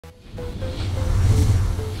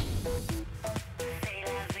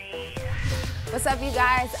What's up, you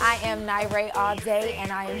guys? I am NiRe AllDai,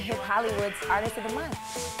 and I am HipHollywood's Artist of the Month.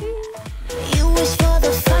 You wish for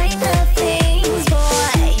the finer things,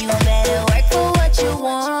 boy. You better work for what you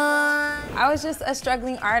want. I was just a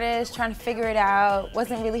struggling artist trying to figure it out.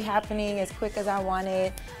 Wasn't really happening as quick as I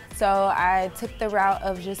wanted. So I took the route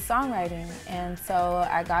of just songwriting. And so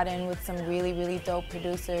I got in with some really, really dope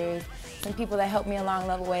producers. Some people that helped me along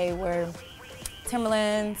the way were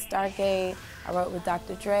Timberland, Stargate. I wrote with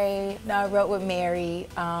Dr. Dre. I wrote with Mary,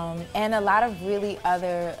 and a lot of really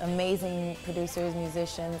other amazing producers,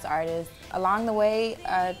 musicians, artists. Along the way,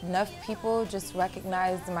 enough people just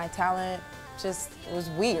recognized my talent. Just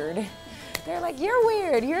was weird. They're like, "You're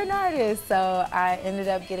weird, you're an artist." So I ended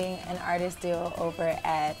up getting an artist deal over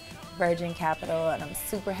at Virgin Capital, and I'm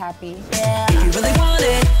super happy. Yeah. If you really want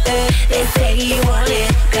it, they say you want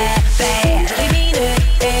it that bad. Really mean it,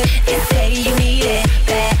 they say you need it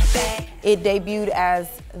that bad. It debuted as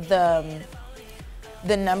the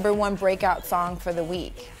 #1 breakout song for the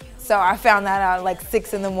week. So I found that out at like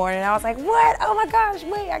 6 in the morning. I was like, what? Oh my gosh,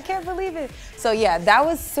 wait, I can't believe it. So yeah, that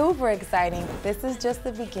was super exciting. This is just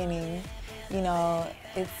the beginning. You know,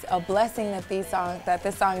 it's a blessing that this song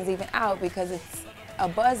is even out, because it's a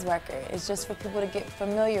buzz record. It's just for people to get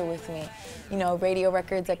familiar with me. You know, radio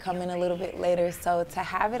records are coming a little bit later, so to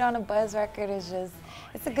have it on a buzz record is just,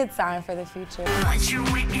 it's a good sign for the future. But you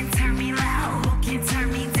went and turn me loud, can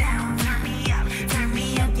turn me down, turn me up,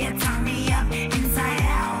 yeah, turn me up, inside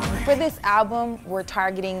out. For this album, we're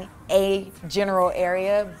targeting a general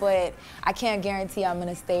area, but I can't guarantee I'm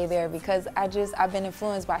gonna stay there, because I've been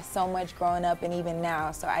influenced by so much growing up and even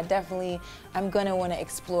now, so I'm gonna wanna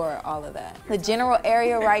explore all of that. The general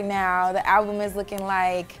area right now, the album is looking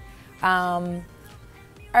like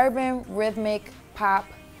urban, rhythmic, pop,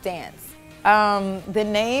 dance. The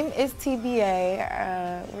name is TBA,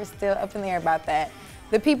 we're still up in the air about that.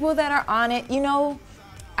 The people that are on it, you know,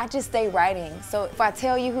 I just stay writing. So if I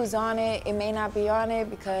tell you who's on it, it may not be on it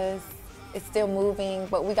because it's still moving,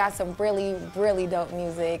 but we got some really, really dope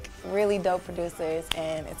music, really dope producers,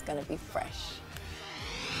 and it's gonna be fresh.